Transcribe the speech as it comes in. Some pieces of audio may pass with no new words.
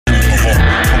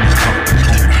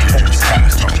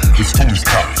Tony's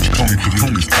top.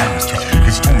 Tony's top.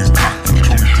 It's Tony's top.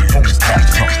 Tony's top.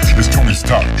 It's Tony's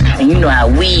top. And you know how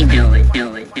we do it.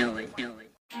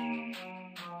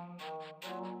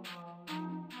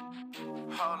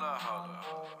 Hold up.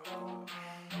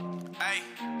 Ay.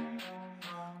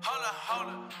 Hold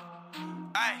up.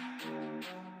 Ay.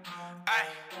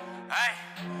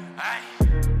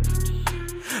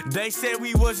 They said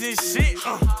we wasn't shit.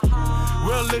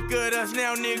 Well, look at us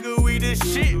now, nigga, we the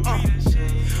shit.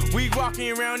 We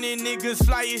walking around and niggas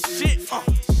fly as shit.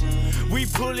 We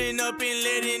pulling up and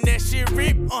letting that shit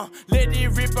rip. Let it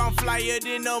rip, I'm flyer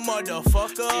than a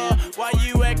motherfucker. Why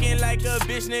you acting like a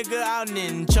bitch, nigga? I'll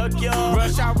ninchuck ya.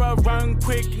 Rush hour, run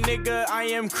quick, nigga. I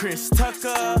am Chris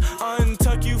Tucker.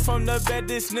 Untuck you from the bed,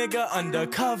 this nigga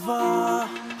undercover.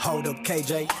 Hold up,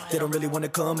 KJ, they don't really wanna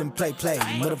come and play.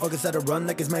 Motherfuckers gotta run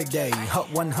like it's Mayday.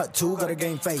 Hut 1, Hut 2, got a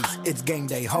game face. It's game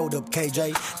day. Hold up,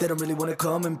 KJ, they don't really wanna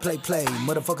come and play.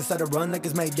 Motherfuckers gotta run like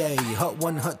it's Mayday. Hut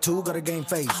 1, Hut 2, got a game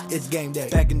face. It's game day.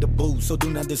 Back in the booth, so do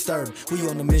not disturb. We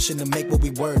on a mission to make what we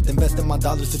worth. Investing my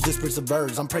dollars to disperse the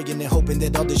birds. I'm praying and hoping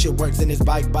that all this shit works. And it's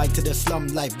bye to the slum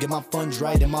life. Get my funds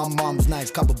right and my mom's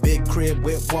nice. Cop a big crib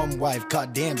with one wife.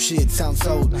 Goddamn shit, sounds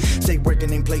so. Stay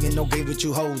working, ain't playing no games with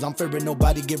you hoes. I'm fearing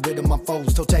nobody, get rid of my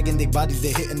foes. Toe tagging their bodies,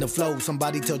 they hitting the flow.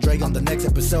 Somebody tell Dre on the next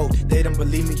episode. They don't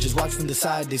believe me, just watch from the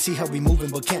side. They see how we moving,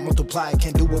 but can't multiply.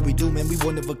 Can't do what we do, man, we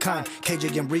one of a kind.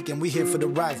 KJ and Reek, and we here for the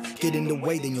rise. Get in the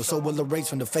way, then your soul will erase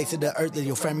from the face of the earth. Then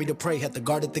your family to pray, have to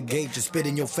guard at the gate. Just spit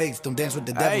in your face, don't dance with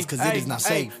the devils, cause it is not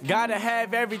safe. Gotta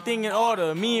have everything in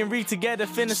order. Me and Reek together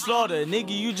finna slaughter.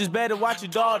 Nigga, you just better watch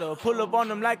your daughter. Pull up on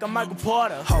them like a Michael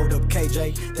Porter. Hold up,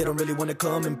 KJ, they don't really wanna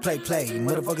come and play.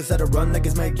 Motherfuckers gotta run like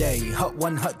it's Mayday. Hut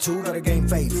 1, Hut 2, got a game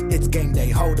face. It's game day.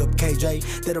 Hold up,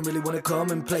 KJ, they don't really wanna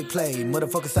come and play.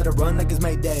 Motherfuckers gotta run like it's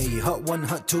Mayday. Hut 1,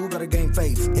 Hut 2, got a game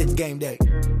face. It's game day.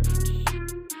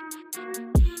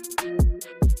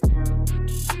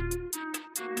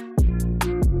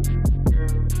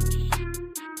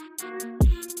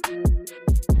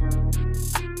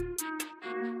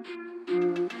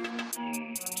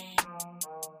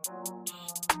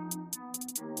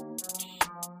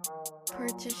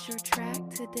 Purchase your track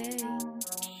today.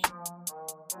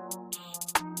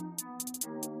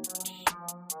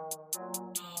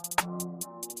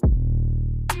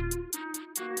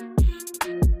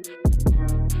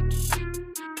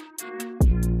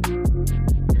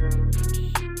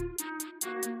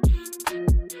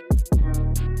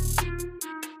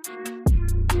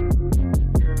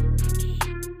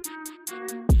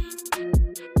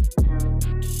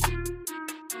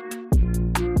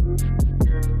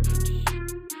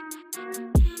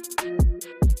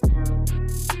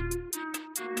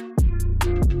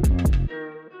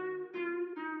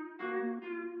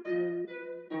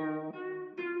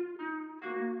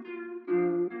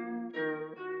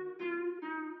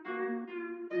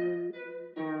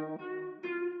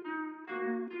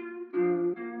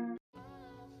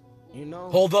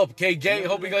 Hold up, KJ.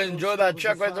 Hope you guys enjoyed that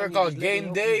track right there called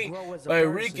Game Day by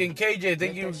Reek and KJ.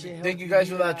 Thank you guys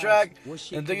for that track.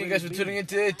 And thank you guys for tuning in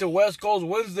today to West Coast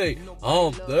Wednesday.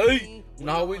 Day. You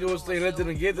know how we do is stay lifted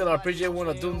and gifted. I appreciate everyone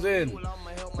that tunes in.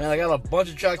 Man, I got a bunch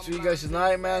of tracks for you guys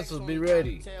tonight, man, so be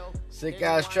ready. Sick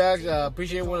ass tracks. I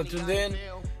appreciate everyone that tuned in.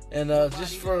 And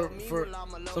just for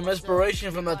some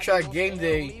inspiration from that track Game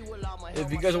Day, if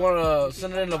you guys want to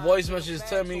send in a voice message,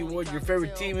 tell me what your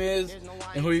favorite team is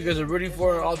and who you guys are rooting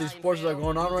for in all these sports that are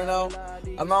going on right now.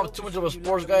 I'm not too much of a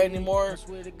sports guy anymore.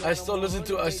 I still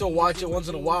watch it once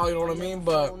in a while, you know what I mean?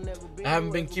 But I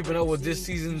haven't been keeping up with this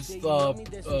season's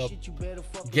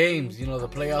games, you know, the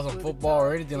playoffs on football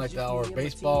or anything like that, or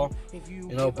baseball,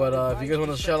 you know. But if you guys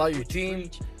want to shout out your team,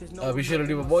 be sure to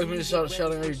leave a voice message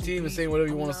shouting out your team and saying whatever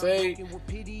you want to say.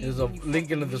 There's a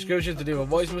link in the description to leave a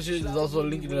voice message. There's also a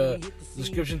link in the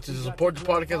description to support the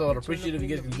podcast. I would appreciate it if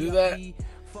you guys can do that.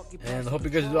 And I hope you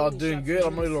guys are all doing good.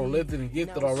 I'm a little lifted and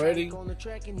gifted already. I'm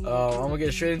going to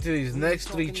get straight into these next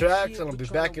 3 tracks, and I'll be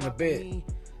back in a bit.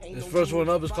 This first one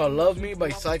up is called Love Me by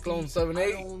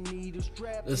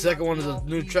Cyclone78. The second one is a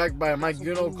new track by Mike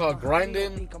Guno called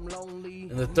Grindin'.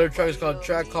 And the third track is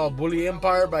called Bully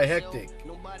Empire by Hectic.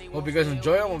 Hope you guys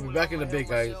enjoy them. I'll be back in a bit,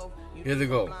 guys. Here they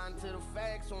go.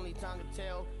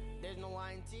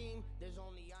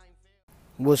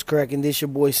 What's cracking? This your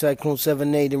boy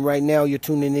Cyclone78, and right now you're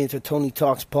tuning in to Tony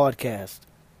Talks Podcast.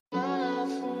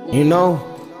 You know,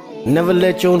 never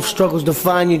let your own struggles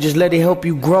define you, just let it help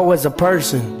you grow as a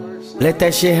person. Let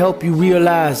that shit help you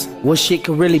realize what shit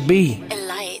can really be.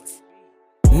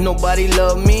 Nobody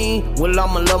love me, well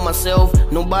I'ma love myself.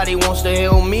 Nobody wants to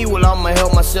help me, well I'ma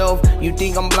help myself. You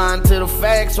think I'm blind to the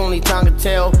facts, only time can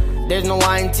tell. There's no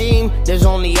I in team, there's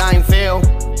only I in fail.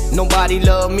 Nobody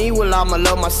love me, well I'ma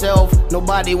love myself.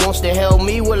 Nobody wants to help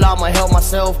me, well I'ma help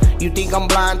myself. You think I'm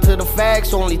blind to the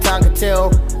facts, only time can tell.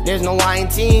 There's no I in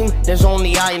team, there's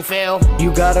only I in fail.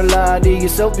 You gotta lie to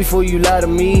yourself before you lie to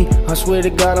me. I swear to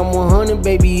God I'm 100,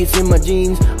 baby, it's in my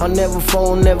genes. I'll never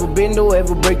fall, never bend or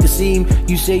ever break the seam.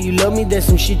 You say you love me, that's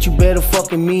some shit you better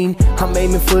fucking mean. I'm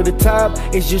aiming for the top,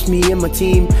 it's just me and my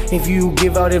team. If you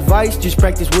give out advice, just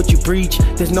practice what you preach.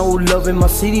 There's no love in my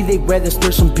city, they'd rather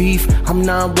stir some beef. I'm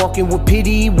not walking with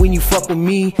pity when you fuck with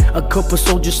me. A couple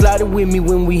soldiers sliding with me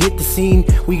when we hit the scene.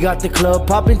 We got the club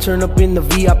popping, turn up in the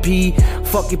VIP.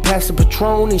 Fuck it, pass the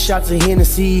Patron and shots of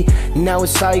Hennessy. Now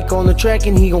it's Psych on the track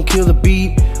and he gon' kill the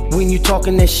beat. When you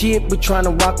talking that shit but trying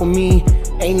to rock with me,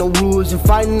 ain't no rules in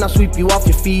fighting, I'll sweep you off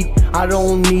your feet. I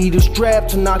don't need a strap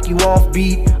to knock you off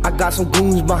beat. I got some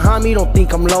goons behind me, don't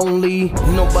think I'm lonely.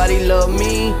 Nobody love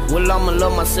me, well I'ma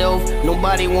love myself.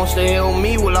 Nobody wants to help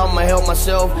me, well I'ma help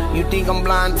myself. You think I'm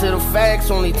blind to the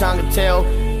facts, only time can tell.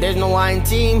 There's no I in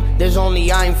team, there's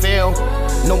only I in fail.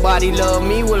 Nobody love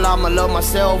me, well I'ma love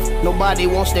myself. Nobody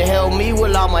wants to help me,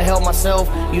 well I'ma help myself.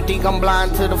 You think I'm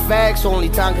blind to the facts, only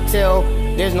time can tell.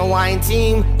 There's no I in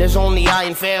team, there's only I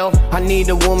in fail. I need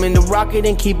a woman to rock it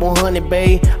and keep on 100,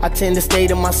 babe. I tend to stay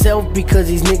to myself because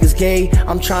these niggas gay.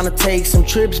 I'm trying to take some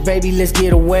trips, baby, let's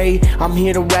get away. I'm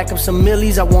here to rack up some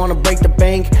millies, I wanna break the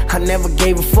bank. I never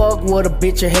gave a fuck what a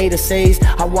bitch or hater says.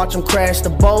 I watch them crash the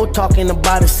boat, talking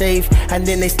about it safe. And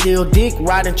then they steal dick,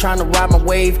 riding, trying to ride my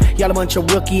wave. Y'all a bunch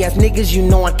of rookie ass niggas, you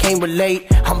know I can't relate.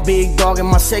 I'm big dog in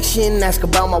my section, ask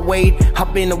about my weight.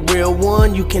 I've been a real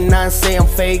one, you cannot say I'm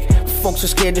fake. Folks are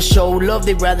scared to show love,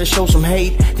 they'd rather show some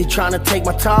hate. They trying to take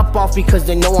my top off because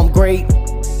they know I'm great.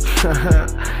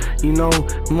 You know,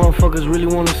 motherfuckers really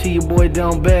want to see your boy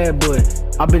down bad, but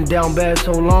I've been down bad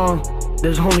so long,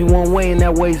 there's only one way and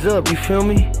that way's up, you feel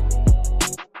me?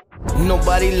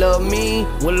 Nobody love me,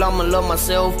 well I'ma love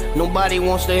myself. Nobody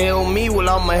wants to help me, well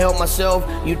I'ma help myself.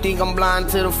 You think I'm blind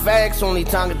to the facts, only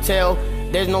time can tell.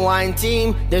 There's no I in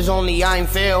team, there's only I in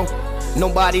fail.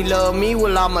 Nobody love me,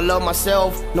 well I'ma love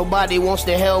myself. Nobody wants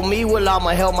to help me, well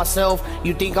I'ma help myself.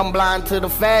 You think I'm blind to the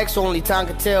facts, only time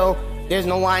can tell. There's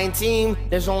no I in team,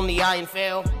 there's only I in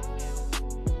fail.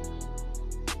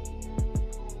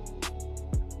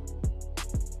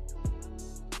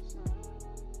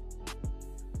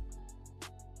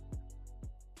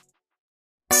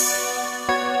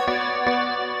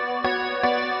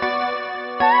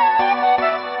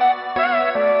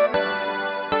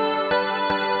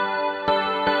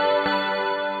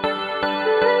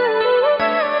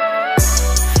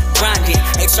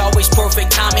 It's always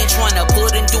perfect timing, trying to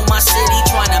put into my city,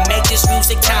 trying to make this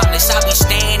music timeless. I be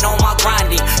staying on my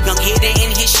grinding, young hitter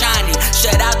in his shining.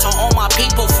 Shout out to all my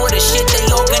people for the shit they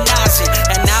organizing,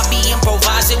 and I be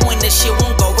improvising when the shit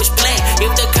won't go as planned.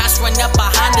 If the cops run up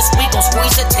behind us, we gon'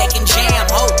 squeeze a taking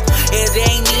jam. Hope it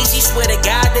ain't easy, swear to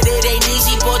God that it ain't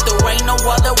easy, but there ain't no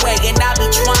other way, and I be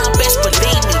trying best,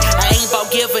 believe me. I ain't about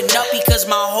giving up because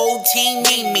my whole team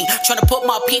need me. Trying to put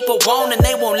my people on and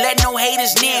they won't let no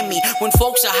haters near me. When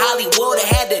folks are Hollywood, I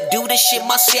had to do this shit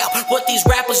myself. What these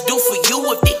rappers do for you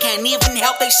if they can't even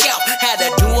help themselves? Had to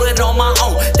do it on my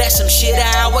own, that's some shit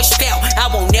I always felt. I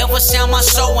won't never sell my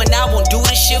soul and I won't do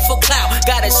this shit for clout.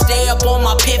 Gotta stay up on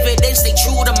my pivot and stay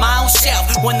true to my own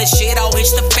self. When the shit all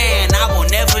hits the fan, I will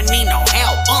never need no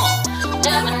help.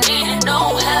 Never needed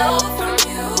no help from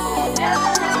you.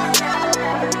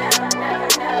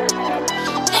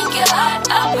 Think you're hot,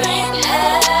 I'll bring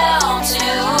hell to.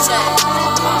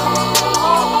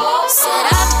 Said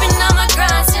I've been on my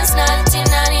grind since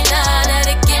 1999. Had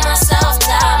to give myself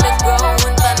time to grow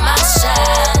and find my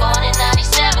shine. Born in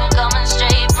 97, coming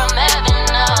straight from heaven.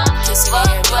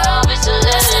 Fuck 12, it's 11.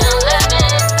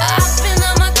 I've been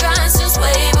on my grind since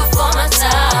way before my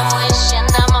time. Wishing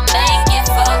I'ma make it,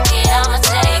 fuck it, I'ma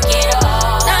take it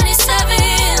all.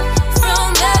 97,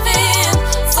 from heaven.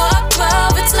 Fuck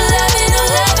 12, it's 11.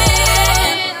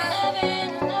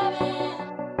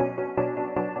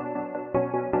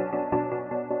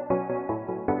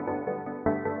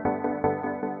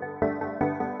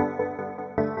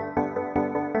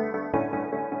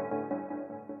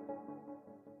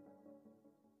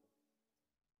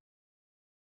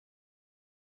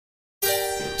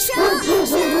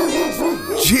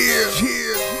 Yeah,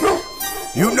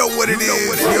 you know what it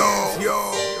is,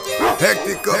 y'all.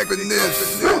 Hectic up in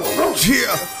this.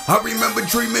 Yeah, I remember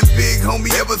dreaming big,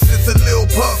 homie, ever since a little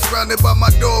pup. Surrounded by my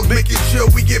dogs, making sure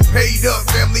we get paid up.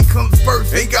 Family comes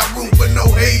first, ain't got room for no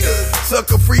haters.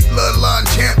 Sucker free bloodline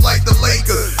champ like the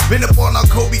Lakers. Been up on our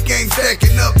Kobe game,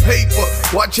 stacking up paper.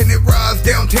 Watching it rise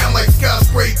downtown like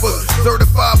skyscrapers.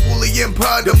 Certified bully Bully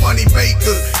Empire, the money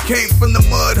maker. Came from the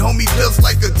mud, homie, just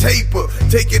like a taper.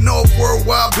 Taking off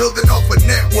worldwide, building off a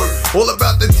network. All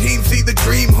about the team, see the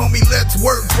dream, homie, let's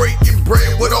work. Breaking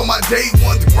bread with all my day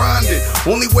ones grinding.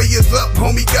 Only way is up,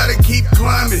 homie, gotta keep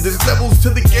climbing. There's levels to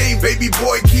the game, baby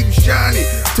boy, keep shining.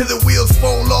 Till the wheels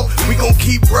fall off, we gon'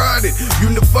 keep riding.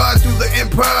 Unified through the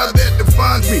empire that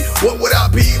defines me. What would I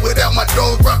be without my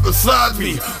dogs right beside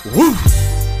me? Woo!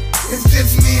 It's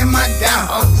just me and my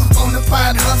dog.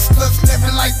 Bonafide hustlers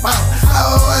living like boss.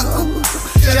 Oh,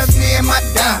 just me and my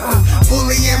dog.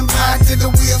 Bully Empire till the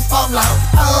wheels fall off.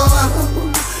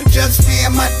 Oh, just me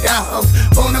and my dog.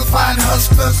 Bonafide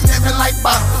hustlers living like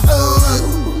boss.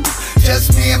 Oh,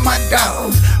 just me and my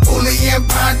dogs. Bully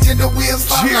Empire till the wheels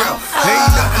fall off.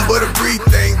 Ain't nothing but a breed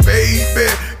thing,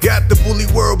 baby. Got the bully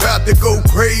world about to go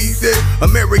crazy.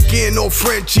 American or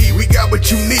Frenchy, we got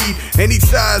what you need. Any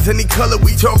size, any color,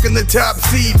 we talking the top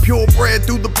C. Purebred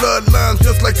through the bloodlines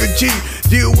just like a G.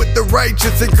 Deal with the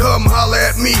righteous and come holler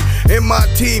at me and my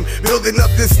team, building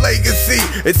up this legacy.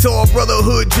 It's all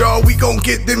brotherhood, y'all, we gon'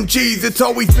 get them G's. It's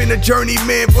always been a journey,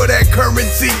 man, for that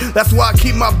currency. That's why I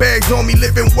keep my bags on me,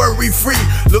 living worry-free.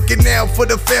 Looking out for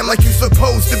the fam like you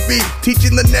supposed to be.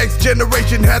 Teaching the next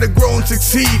generation how to grow and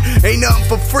succeed. Ain't nothing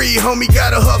for free, homie,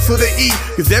 gotta hustle to eat.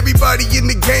 Cause everybody in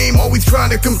the game always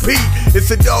trying to compete.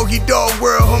 It's a doggy-dog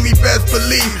world, homie, best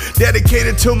believe.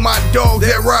 Dedicated to my dogs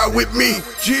that ride with me.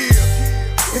 Yeah.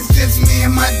 It's just me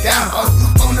and my dog.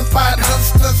 Bonafide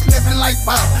hustlers living like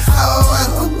boss.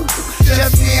 Oh,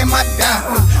 just me and my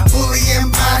dog. Bully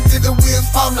Empire till the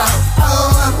wheels fall off.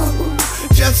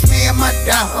 Oh, just me and my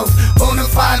dog.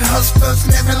 Bonafide hustlers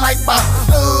living like boss.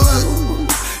 Oh,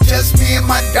 just me and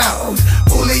my dogs.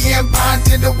 Bully Empire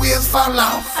till the wheels fall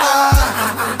off.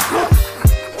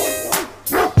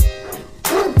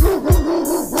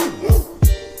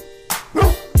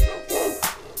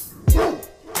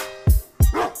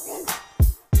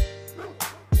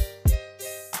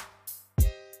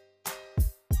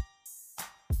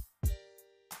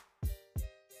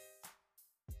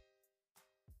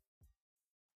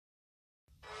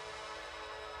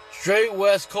 Straight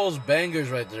West Coast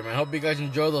bangers right there, man. Hope you guys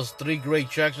enjoy those 3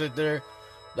 great tracks right there.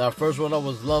 That first one up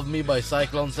was Love Me by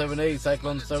Cyclone 78.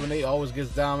 Cyclone 78 always gets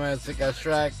down, man. Sick ass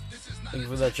track. Thank you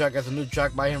for that track. That's a new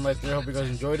track by him right there. Hope you guys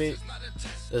enjoyed it.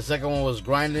 The second one was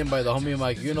Grinding by the homie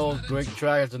Mike Uno. Great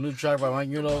track. It's a new track by Mike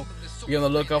Uno. Be on the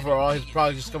lookout for all his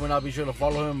projects coming out. Be sure to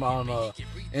follow him on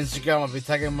Instagram. I'll be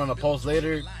tagging him on a post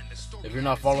later. If you're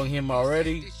not following him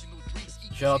already,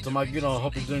 shout out to Mike Uno.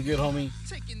 Hope you're doing good, homie.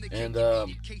 And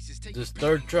this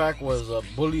third track was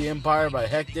Bully Empire by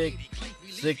Hectic.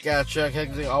 Sick ass track.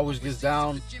 Hectic always gets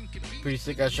down. Pretty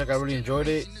sick ass track. I really enjoyed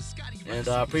it. And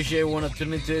I appreciate everyone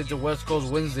tuning into West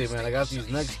Coast Wednesday, man. I got these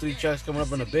next 3 tracks coming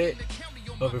up in a bit.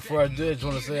 But before I do it, I just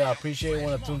want to say I appreciate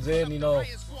everyone that tunes in. You know,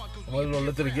 I'm a little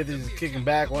lit to get these kicking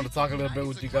back. I want to talk a little bit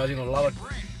with you guys. You know,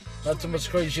 not too much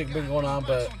crazy shit been going on,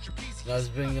 but you know, it's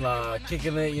been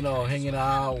kicking it, you know, hanging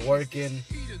out, working,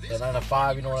 9 to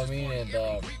 5, you know what I mean, and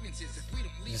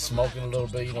just smoking a little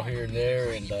bit, you know, here and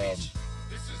there, and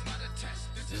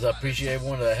just appreciate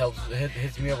everyone that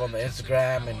hits me up on the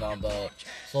Instagram and on the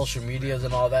social medias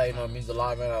and all that. You know, it means a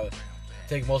lot, man. I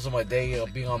take most of my day, you know,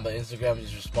 being on the Instagram,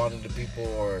 just responding to people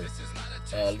or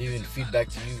leaving feedback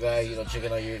to you guys, you know,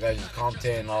 checking out your guys'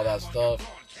 content and all that stuff.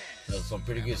 There's some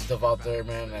pretty good stuff out there,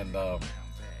 man, and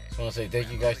just want to say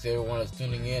thank you guys to everyone that's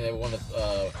tuning in, everyone that's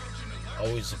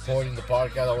always supporting the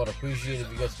podcast. I would appreciate it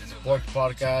if you guys can support the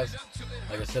podcast.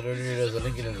 Like I said earlier, there's a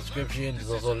link in the description. There's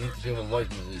also a link to my voice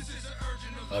message.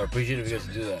 I'd appreciate it if you guys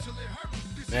can do that.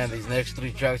 Man, these next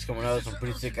 3 tracks coming out are some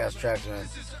pretty sick ass tracks, man.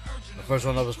 The first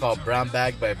one up is called Brown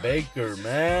Bag by Baker,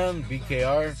 man,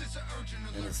 BKR.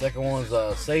 And the second one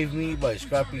is Save Me by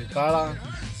Scrappy Cara.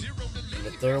 And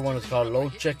the third one is called Low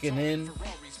Checking In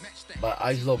by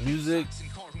Islo Music.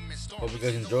 Hope you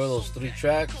guys enjoy those 3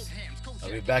 tracks.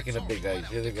 I'll be back in a bit, guys.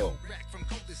 Here they go.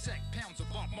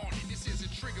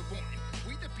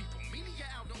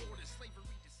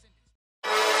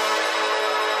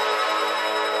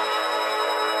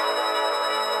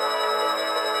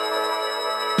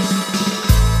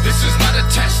 This is not a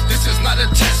test. This is not a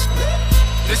test.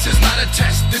 This is not a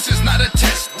test. This is not a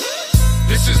test.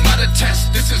 This is not a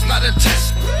test. This is not a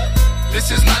test.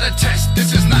 This is not a test.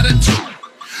 This is not a test.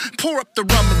 Pour up the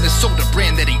rum in the soda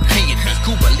brand that ain't paying me.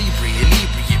 Cuba Libre,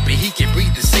 inebriate, but he can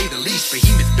breathe to say the least.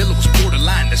 Behemoth billows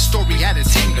borderline, the story had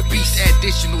its him the beast.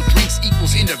 Additional drinks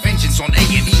equals interventions on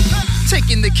A&E.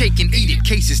 Taking the cake and eat it,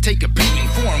 cases take a beating.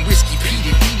 Foreign whiskey,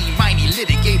 peated, eating, miney,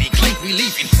 litigated, clink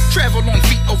relieving. Travel on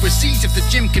feet overseas if the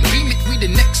gym convenient. We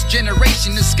the next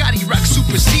generation, the Scotty Rock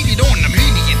superseded on the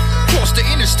median. Cross the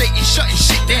interstate and shutting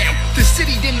shit down.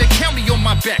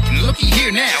 looky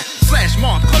here now. Flash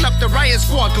mob, call up the riot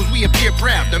squad, cause we appear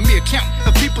proud. The mere count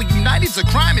of people united's a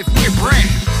crime if we're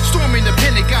brown. Storming the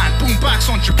Pentagon,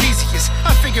 boombox on trapezius.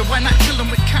 I figure why not kill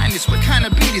them with kindness? What kind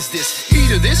of beat is this?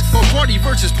 Either this or party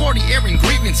versus party airing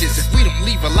grievances. If we don't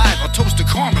leave alive, I'll toast to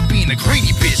karma being a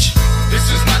greedy bitch. This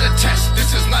is not a test,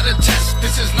 this is not a test,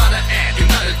 this is not an ad. You're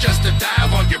not just a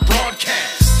dial on your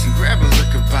broadcast. Grab a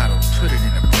liquor bottle, put it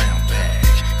in a brown bag.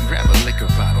 Grab a liquor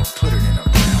bottle, put it in a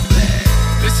brown bag.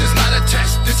 This is not a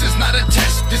test, this is not a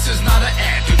test, this is not an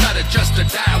ad. You're not just a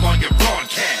dial on your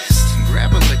broadcast.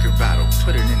 Grab a liquor bottle,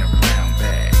 put it in a brown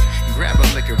bag. Grab a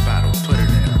liquor bottle, put it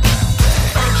in a brown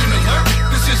bag. Urgent alert,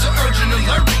 this is an urgent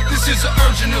alert, this is an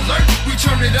urgent alert. We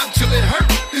turn it up till it hurt.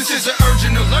 This is an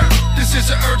urgent alert, this is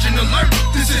an urgent alert,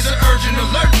 this is an urgent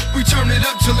alert. We turn it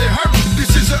up till it hurt.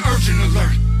 This is an urgent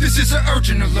alert. This is an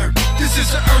urgent alert. This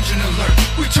is an urgent alert.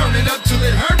 We turn it up till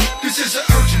it hurt. This is an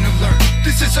urgent alert.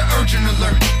 This is an urgent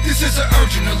alert. This is an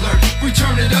urgent alert. We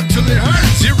turn it up till it hurt.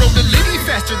 Zero to Liddy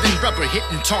faster than rubber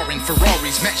hitting tarring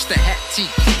Ferraris. Match the hat, tee,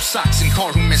 crew socks, and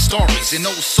Carhoom and stories. And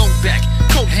old soul back,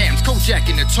 coat hams, Kojak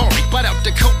and Atari. Butt out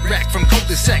the coat rack from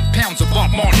cul-de-sac, pounds of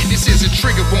Bob Marley. This is a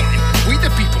trigger warning. We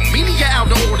the people, media out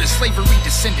of order, slavery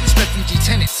descendants, refugee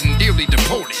tenants, and dearly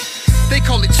deported. They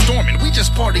call it storming, we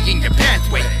just party in your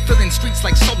pathway. Filling streets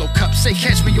like solo cups, say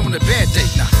catch me on a bad day.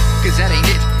 Nah, cause that ain't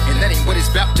it, and that ain't what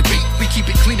it's about to be. We keep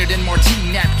it cleaner than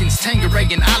martini napkins, Tanqueray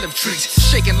and olive trees.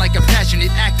 Shaking like a passionate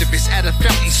activist at a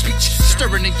fountain speech.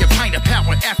 Stirring in your pint of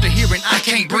power after hearing I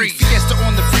can't breathe. Fiesta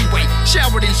on the freeway,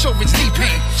 showered in Chauvin's knee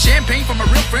pain. Champagne from my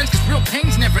real friends, cause real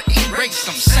pain's never erased,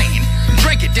 I'm saying.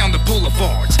 Drank it down the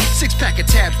boulevards. 6-pack of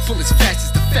tabs full as fast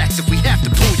as the facts if we have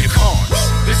to pull your cards.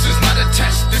 This is not a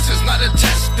test, this is not a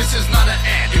test, this is not an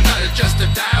ad. You're not just a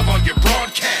dial on your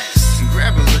broadcast.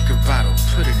 Grab a liquor bottle,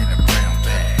 put it in a brown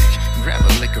bag. Grab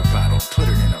a liquor bottle, put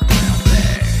it in a brown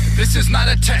bag. This is not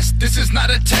a test, this is not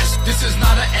a test, this is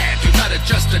not an ad. You're not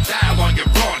just a dial on your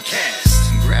broadcast.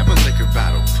 Grab a liquor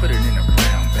bottle, put it in a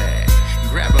brown bag.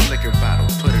 Grab a liquor bottle,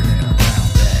 put it in a brown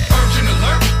bag. Urgent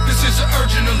alert, this is an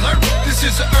urgent alert, this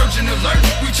is an urgent alert.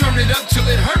 We turn it up till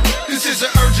it hurt. This is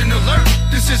an urgent alert,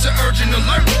 this is an urgent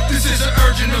alert, this is an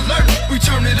urgent alert. We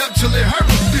turn it up till it hurt.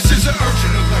 This is an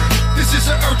urgent alert, this is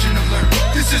an urgent alert,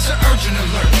 this is an urgent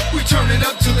alert. We turn it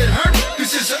up till it hurt.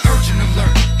 This is an urgent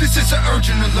alert, this is an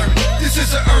urgent alert, this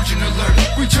is an urgent alert.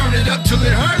 We turn it up till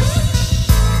it hurt.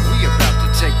 We about to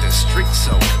take the streets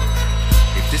over.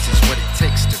 If this is what it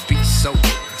takes to be sober.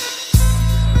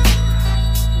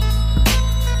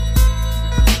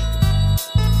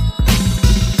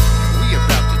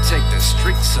 Take the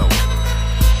streets over.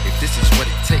 If this is what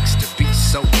it takes to be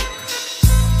sober.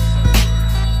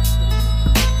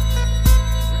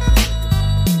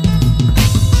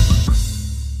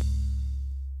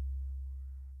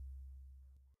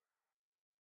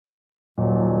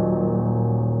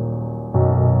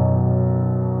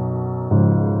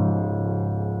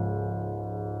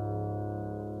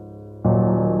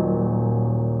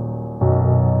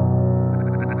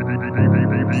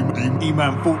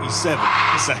 E-Man 47,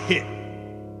 it's a hit.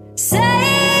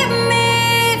 Save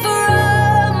me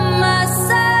from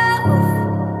myself.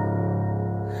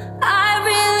 I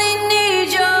really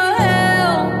need your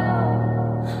help.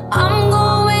 I'm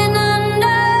going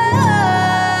under.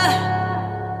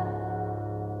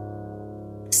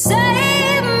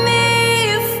 Save me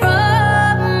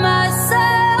from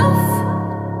myself.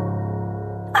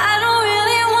 I don't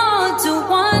really want to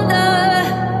wander.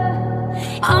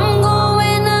 I'm going.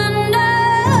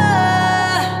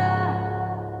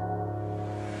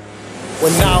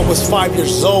 When I was 5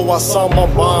 years old, I saw my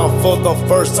mom for the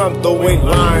first time doing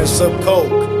lines of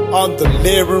coke on the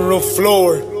living room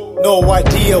floor. No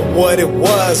idea what it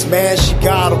was, man. She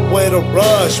got up with a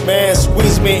rush, man.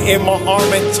 Squeezed me in my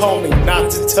arm and told me not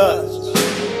to touch.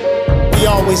 We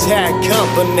always had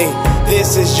company.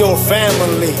 This is your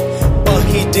family, but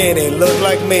he didn't look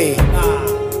like me.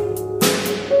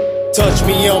 Touched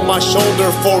me on my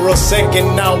shoulder for a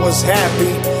second, I was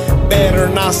happy. Better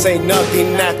not say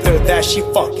nothing after that, she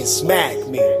fucking smacked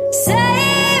me.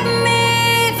 Save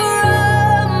me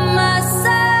from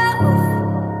myself.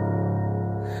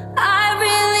 I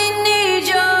really need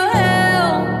your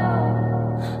help.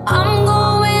 I'm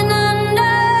going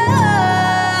under.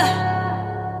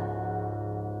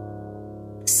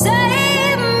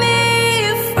 Save me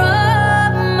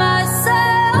from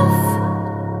myself.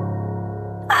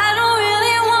 I don't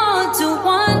really want to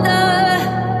wander.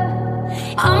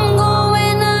 I'm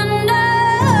going under.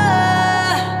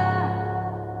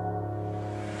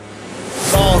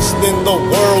 Lost in the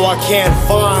world, I can't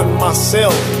find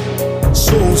myself.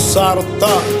 Suicidal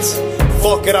thoughts,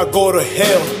 fuck it, I go to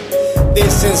hell.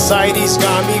 This anxiety's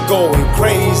got me going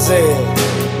crazy.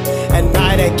 At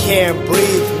night I can't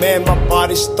breathe, man, my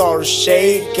body starts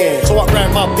shaking. So I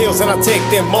grab my pills and I take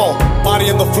them all. Body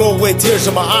on the floor with tears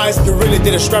in my eyes. You really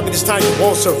didn't strap me this time, you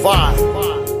won't survive.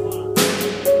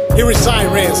 Hearing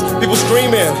sirens, people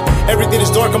screaming. Everything is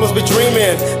dark, I must be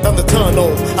dreaming. Down the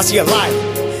tunnel, I see a light.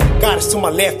 God is to my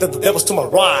left and the devil's to my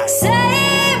right.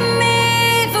 Save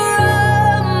me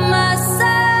from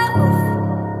myself.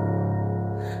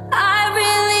 I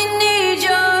really need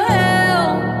your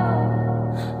help.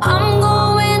 I'm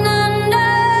going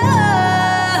under.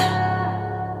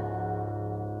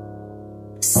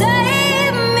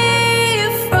 Save me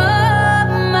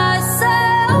from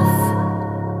myself.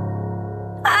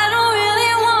 I don't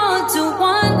really want to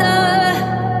wander.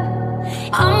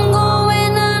 I'm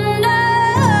going under.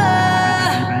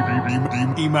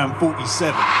 E-Man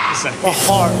 47. It's a hit. My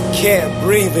heart kept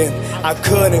breathing, I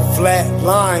couldn't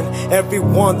flatline.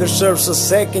 Everyone deserves a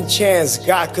second chance.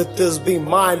 God, could this be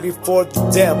mine before the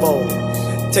devil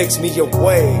takes me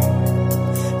away?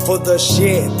 For the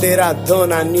shit that I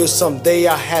done, I knew someday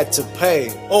I had to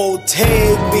pay. Oh,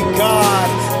 take me, God,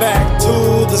 back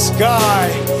to the sky.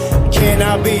 Can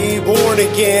I be born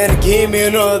again? Give me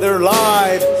another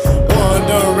life.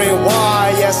 Wondering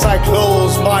why, as I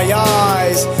close my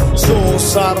eyes,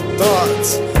 suicidal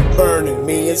thoughts burning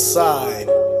me inside.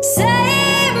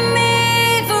 Save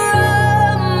me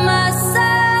from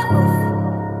myself.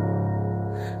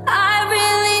 I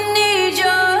really need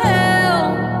your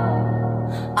help.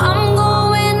 I'm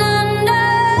going under.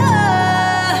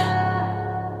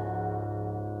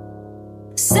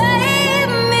 Save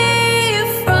me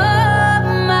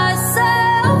from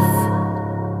myself.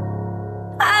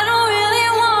 I don't really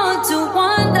want to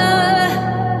wander.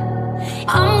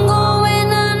 I'm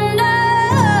going under.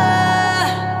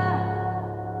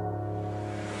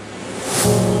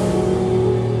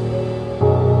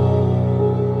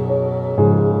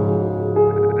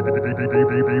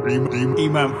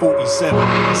 E-Man 47.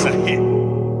 It's a hit.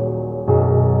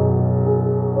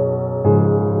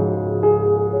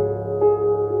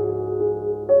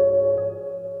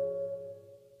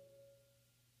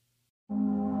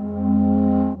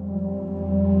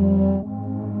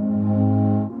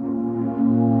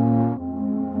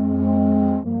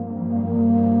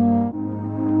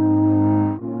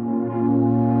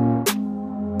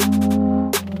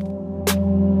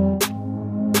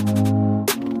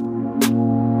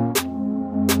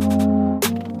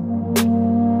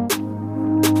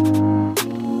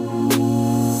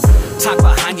 Talk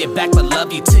behind your back, but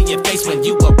love you to your face when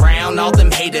you around. All them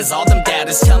haters, all them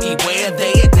doubters, tell me where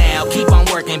they at now. Keep on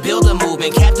working, build a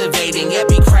movement, captivating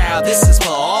every crowd. This is for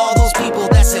all those people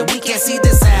that said we can't see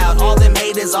this out. All them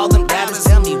haters, all them doubters,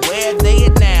 tell me where they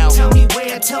at now. Tell me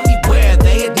where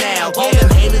they at now. All them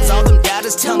haters, all them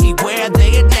doubters, tell me where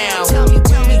they at now. Tell me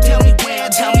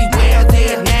where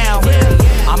they at now.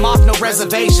 I'm off no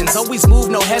reservations, always move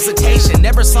no hesitation.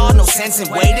 Never saw no sense in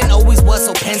waiting, always was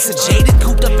so pensive, jaded.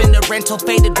 Cooped up in the rental,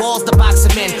 faded walls to box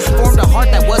them in. Formed a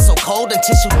heart that was so cold and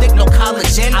tissue thick, no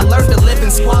collagen. I learned to live in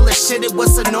squalor shit, it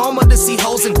was so normal to see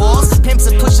holes in walls. Pimps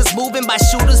and pushers moving by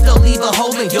shooters, they'll leave a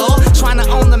hole in y'all. Trying to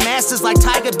own the masters like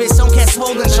Tiger, bitch, don't catch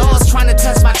swollen jaws. Trying to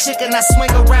touch my chicken, I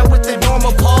swing around with the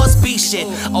normal paws. Beat shit,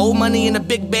 old money in a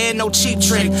big band, no cheap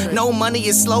trick. No money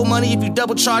is slow money if you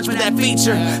double charge with that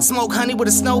feature. Smoke honey with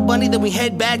a snow bunny, then we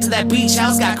head back to that beach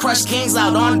house. Got crushed kings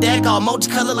out on deck, all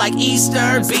multicolored like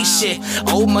Easter. Beat shit,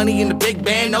 old money in the big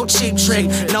band, no cheap trick.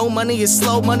 No money is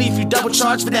slow money if you double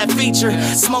charge for that feature.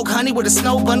 Smoke honey with a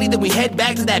snow bunny, then we head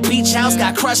back to that beach house.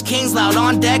 Got crushed kings out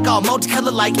on deck, all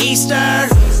multicolored like Easter.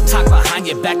 Talk behind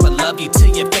your back, but love you to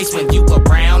your face when you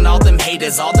around. All them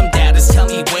haters, all them doubters, tell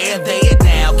me where they at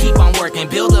now. Keep on working,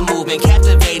 build a movement,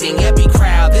 captivating every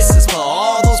crowd. This is for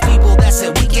all those people that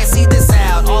said we can't see this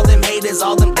out. All them haters,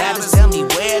 all them doubters, tell me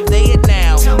where they at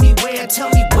now. Tell me where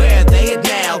they at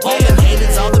now. All them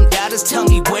haters, all them doubters, tell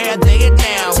me where they at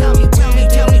now. Tell me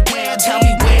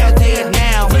where they at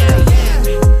now.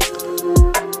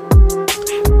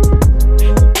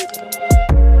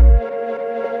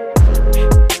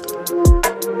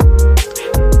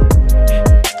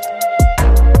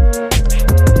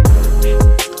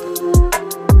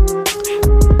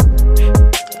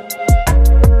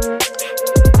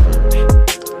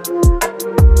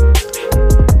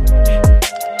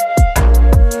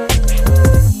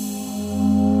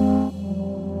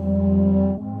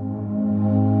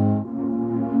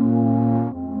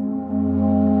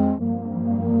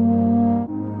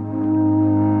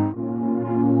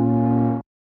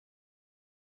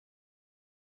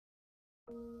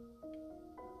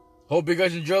 Hope you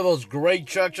guys enjoy those great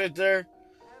tracks right there.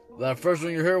 That first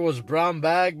one you heard was Brown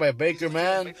Bag by Baker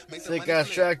Man. Sick ass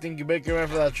track. Thank you, Baker Man,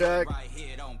 for that track.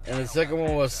 And the second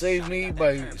one was Save Me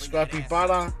by Scrappy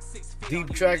Para. Deep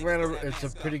track, man. It's a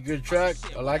pretty good track.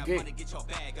 I like it.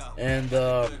 And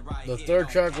the third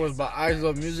track was by Eyes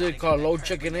Love Music called Low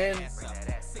Checking In.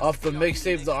 Off the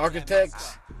mixtape The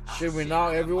Architects. Streaming now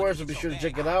everywhere, so be sure to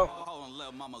check it out.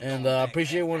 And I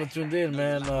appreciate everyone that tuned in,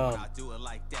 man.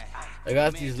 I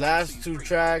got these last two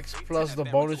tracks plus the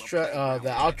bonus track, the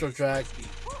outro track.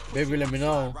 Baby, let me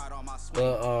know.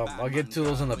 But I'll get to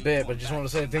those in a bit. But just want to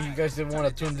say thank you guys to everyone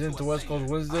that tuned in to West Coast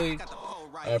Wednesday.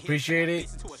 I appreciate it.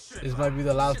 This might be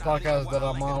the last podcast that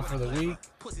I'm on for the week,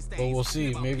 but we'll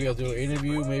see. Maybe I'll do an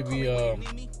interview. Maybe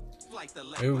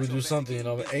we do something. You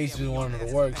know, Ace is wanting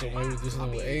to work, so maybe we do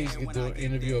something with Ace. Get do an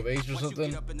interview of Ace or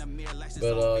something.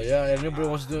 But yeah, if anybody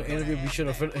wants to do an interview, be sure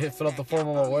to fill out the form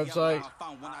on my website,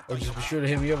 or just be sure to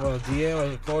hit me up on a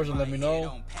DM, of course, and let me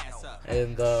know.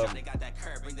 And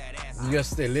you guys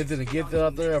stay lifted and gifted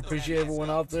out there. I appreciate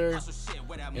everyone out there.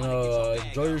 You know,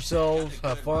 enjoy yourselves,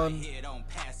 have fun,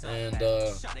 and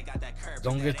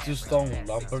don't get too stoned.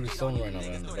 I'm pretty stoned right now,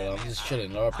 man, but I'm just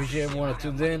chilling. I appreciate everyone that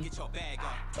tuned in.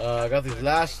 I got these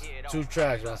last two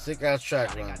tracks, man. Sick ass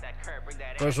tracks, man.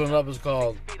 First one up is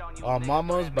called Our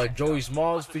Mamas by Joey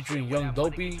Smalls featuring Young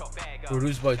Dopey,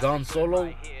 produced by Don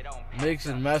Solo, mixed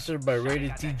and mastered by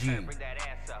Rated TG.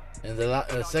 And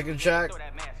the second track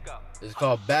is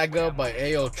called Bag Up by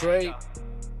A.O. Trey.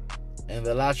 And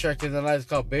the last track in the night is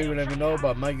called Baby Let Me Know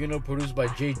by Mike Uno, produced by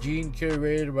J. Gene,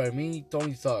 curated by me,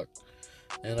 Tony Talk.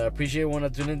 And I appreciate everyone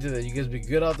that tuned into that. You guys be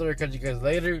good out there. Catch you guys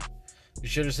later. Be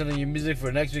sure to send in your music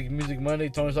for next week, Music Monday,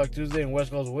 Tony Talk Tuesday, and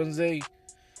West Coast Wednesday.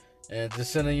 And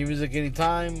just send in your music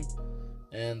anytime.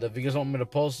 And if you guys want me to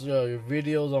post your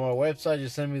videos on my website,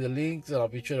 just send me the links and I'll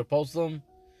be sure to post them.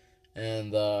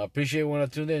 And I appreciate everyone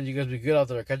that tuned in. You guys be good out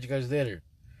there. Catch you guys later.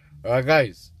 Alright,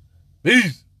 guys.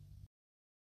 Peace.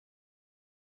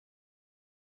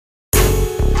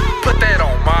 Put that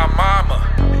on my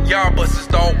mama. Y'all busters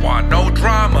don't want no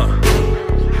drama.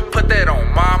 Put that on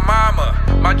my mama.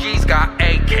 My G's got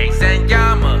AKs and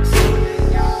Yamas.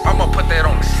 I'ma put that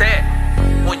on the set.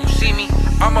 When you see me,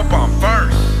 I'ma bomb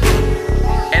first.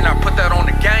 And I put that on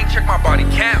the gang, check my body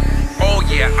count. Oh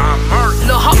yeah, I'm murked.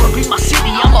 Lil' Harbor be my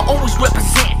city, I'ma always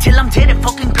represent. Till I'm dead and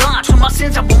fucking gone, for my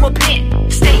sins I won't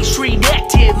repent. Stay street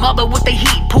active, mother with the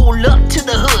heat. Pull up to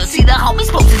the hood, see the homies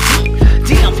posted deep.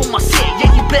 Down for my set,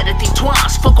 yeah you better think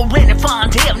twice. Fuck around and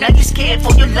find out, now you scared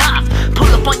for your life. Pull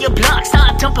up on your block,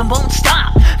 start dumping, won't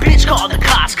stop. Bitch call the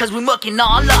cops, cause we mucking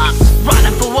all up.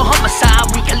 Riding for a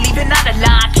homicide, we can leave it out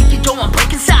alive. Keep your door,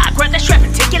 break inside, grab that strap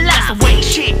and take your life. The way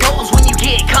shit goes when you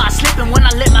get caught slipping. When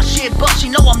I let my shit bust,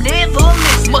 you know I'm never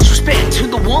missing. Much respect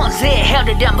to the ones that held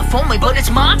it down before me, but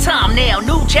it's my time now,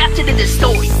 new chapter to this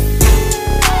story.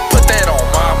 Put that on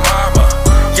my mama.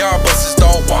 Y'all busters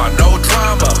don't want no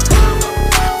drama.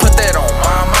 Put that on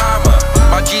my mama.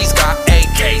 My G's got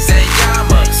AKs and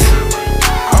Yamas.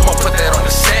 I'ma put that on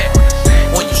the set.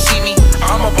 When you see me,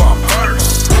 I'ma bomb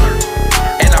first.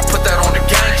 And I put that on the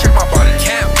gang, check my body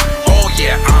count. Oh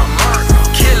yeah, I'm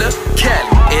murdered. Killer Cali,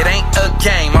 it ain't a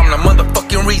game. I'm the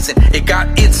motherfucking reason it got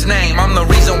its name. I'm the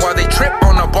reason why they trip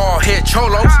on the bald head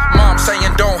cholos. Mom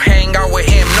saying don't hang out with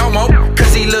him no more,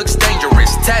 cause he looks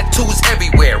dangerous. Tattoos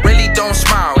everywhere, really don't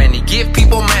smile, and he give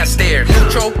people mad stare.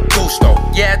 Mucho gusto,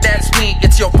 yeah that's me.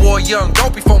 It's your boy Young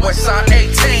Dopey from Westside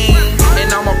 18. And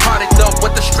I'm a product of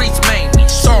what the streets made me.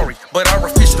 Sorry, but I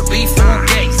refuse to be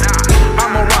fugazi.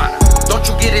 I'm a rider, don't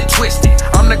you get it twisted.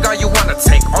 I'm the guy you wanna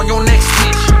take on your next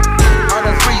mission. I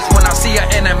don't freeze when I see an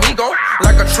enemy go.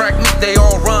 Like a track meet, they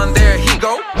all run, there he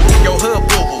go. Yo hood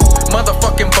boo-boo,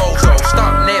 motherfucking bozo.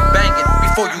 Stop net banging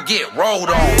before you get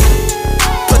rolled on.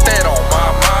 Put that on my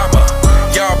mama.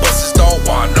 Y'all busters don't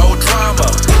want no drama.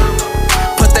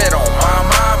 Put that on my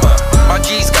mama. My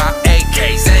G's got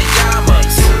AKs and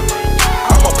Yamas.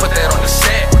 I'ma put that on the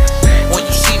set. When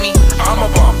you see me,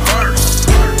 I'ma bomb first.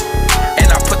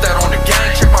 And I put that on the gang,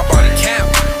 check my body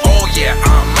count. Oh yeah,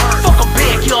 I'm murdered. Fuck a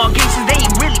backyard gangsters, they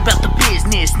ain't really about the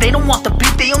business. They don't want the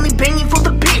beat, they only banging for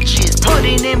the bitches.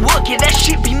 Putting in work, yeah, that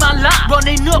shit be my life.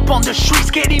 Running up on the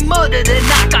streets, getting murdered, and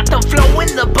I got the flow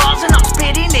in the bars and I'm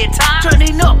spitting it tight.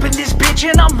 Turning up in this bitch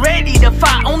and I'm ready to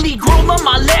fight. Only groove on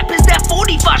my lap is that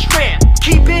 45 strap.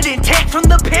 Keep it intact from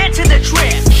the pad to the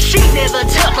trap. She never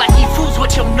tuck like he fools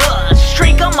with your nuts.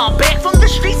 Straight on my back from the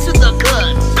streets to the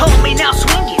guns. Call me now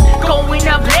swinging, going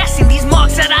out blasting. These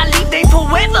marks that I leave, they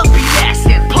forever be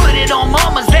lasting. Put it on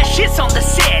mamas, that shit's on the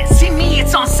set. See me,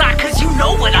 it's on site, cause you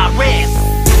know what I read.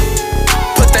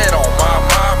 Put that on my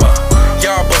mama.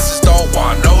 Y'all busters don't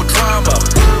want no drama.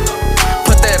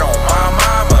 Put that on my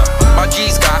mama. My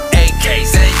G's got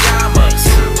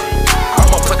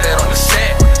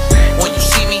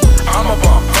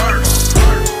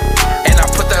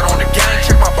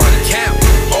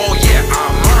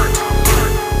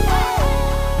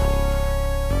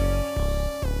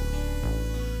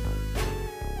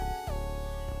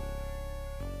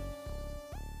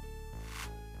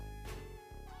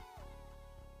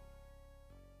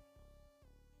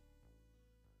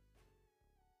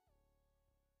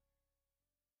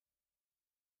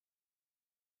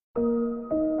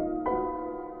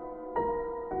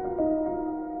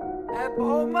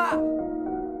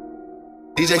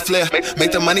DJ Flair,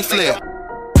 make the money flare.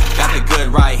 Got the good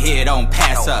right here, don't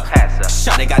pass up.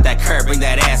 Shawty got that curve, bring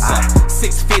that ass up.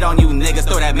 6 feet on you niggas,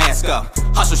 throw that mask up.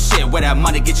 Hustle shit, where that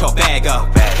money, get your bag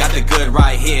up. Got the good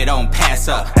right here, don't pass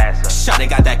up. Shawty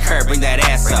got that curve, bring that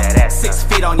ass up. 6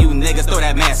 feet on you niggas, throw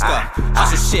that mask up.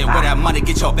 Hustle shit, where that money,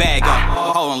 get your bag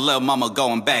up. Hold on, little mama,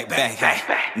 going back.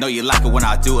 Know you like it when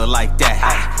I do it like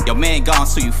that. Your man gone,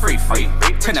 so you free.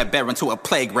 Turn that bed into a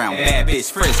playground, bad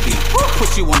bitch frisbee.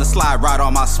 Put you on the slide, right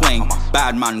on my swing.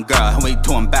 Bad man girl, and we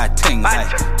doing bad things.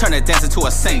 Turn that dance into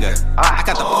a singer. I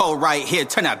got the pole right here,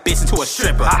 turn that bitch into a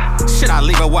stripper. Shit, I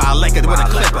leave her while I like it with a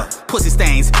clipper. Pussy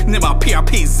stains, near my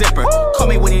PRP zipper. Call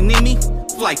me when you need me.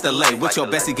 Flight delay, with your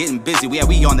bestie getting busy, we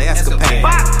on the escapade.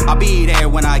 I'll be there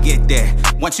when I get there.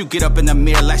 Once you get up in the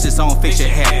mirror, lashes on, fix your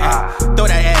hair. Throw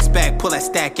that ass back, pull that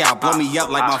stack out. Blow me up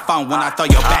like my phone when I throw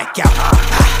your back out.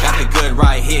 Got the good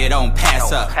right here, don't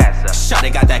pass up.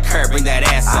 Shawty got that curve, bring that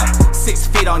ass up. 6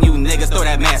 feet on you niggas, throw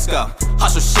that mask up.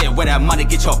 Hustle shit, where that money,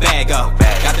 get your bag up.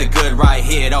 Got the good right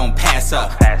here, don't pass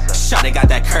up. Shawty got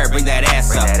that curve, bring that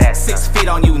ass up. 6 feet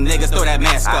on you niggas, throw that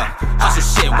mask up. Hustle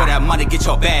shit, where that money, get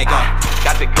your bag up.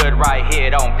 Got the good right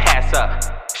here, don't pass up.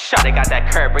 Shawty got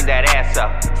that curve, bring that ass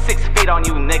up. 6 feet on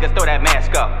you niggas, throw that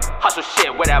mask up. Hustle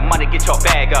shit, where that money, get your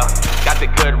bag up. Got the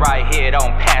good right here,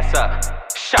 don't pass up.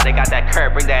 Shawty got that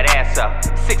curve, bring that ass up.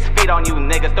 6 feet on you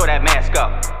niggas, throw that mask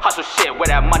up. Hustle shit, where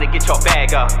that money, get your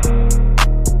bag up.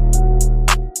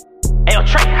 Ayo,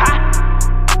 Trey, huh?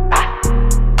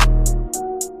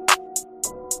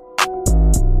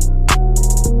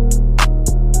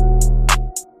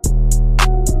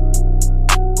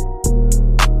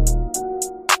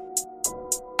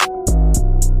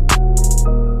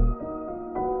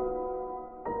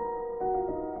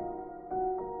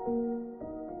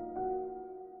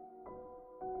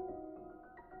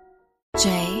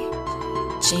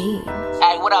 Gene.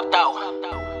 Hey, what up, though?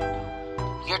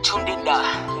 You're tuned in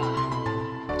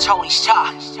to Tony's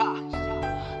Talk,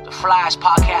 the flyest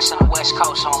podcast on the West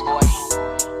Coast, homeboy.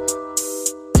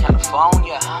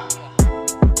 California.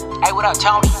 Hey, what up,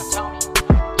 Tony?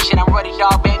 Shit, I'm ready,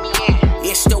 dog, bang me in.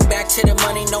 Yeah, still back to the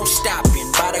money, no stopping.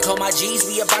 About to call my G's,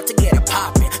 we about to get it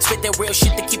poppin'. Spit that real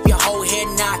shit to keep your whole head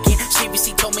knocking.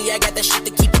 CBC told me I got that shit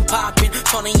to keep it poppin'.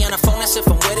 Tony on the phone, that's if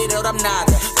I'm with it or I'm not.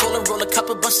 Pull and roll a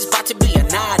couple bunches, about to be a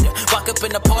nada. Walk up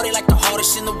in the party like the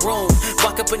hardest in the room.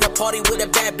 Walk up in the party with a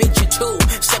bad bitch or two.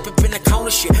 Step up in the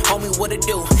corner shit, homie, what it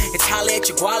do? It's holla at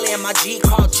your guale and my G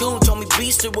cartoon. Told me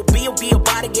beast it will be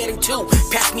about to getting two.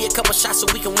 Pass me a couple shots so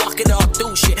we can walk it all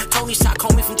through shit. Tony's Talk,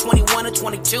 homie, from 21 to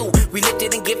 22. We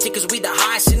lifted and gifted cause we the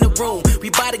highest in the room. We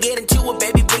about to get into it,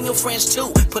 baby, bring your friends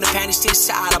too. Put the panties to the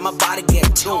side, I'm about to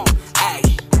get tuned. Hey,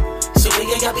 so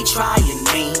y'all be trying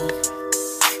me.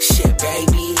 Shit,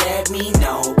 baby, let me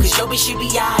know. Cause your bitch, she be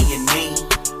eyeing me.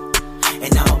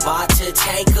 And I'm about to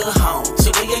take her home.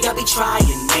 So y'all be trying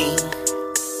me.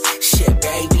 Shit,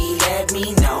 baby, let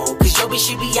me know. Cause your bitch,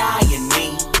 she be eyeing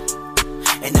me.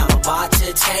 And I'm about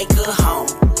to take her home.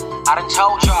 I done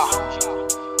told y'all,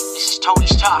 this is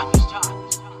Tony's Talk.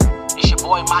 It's your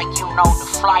boy Mike, you know, the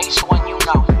flyest one you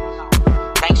know.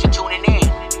 Thanks for tuning in.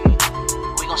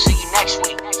 We gon' see you next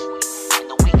week. And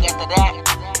the week after that.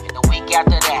 And the week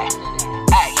after that.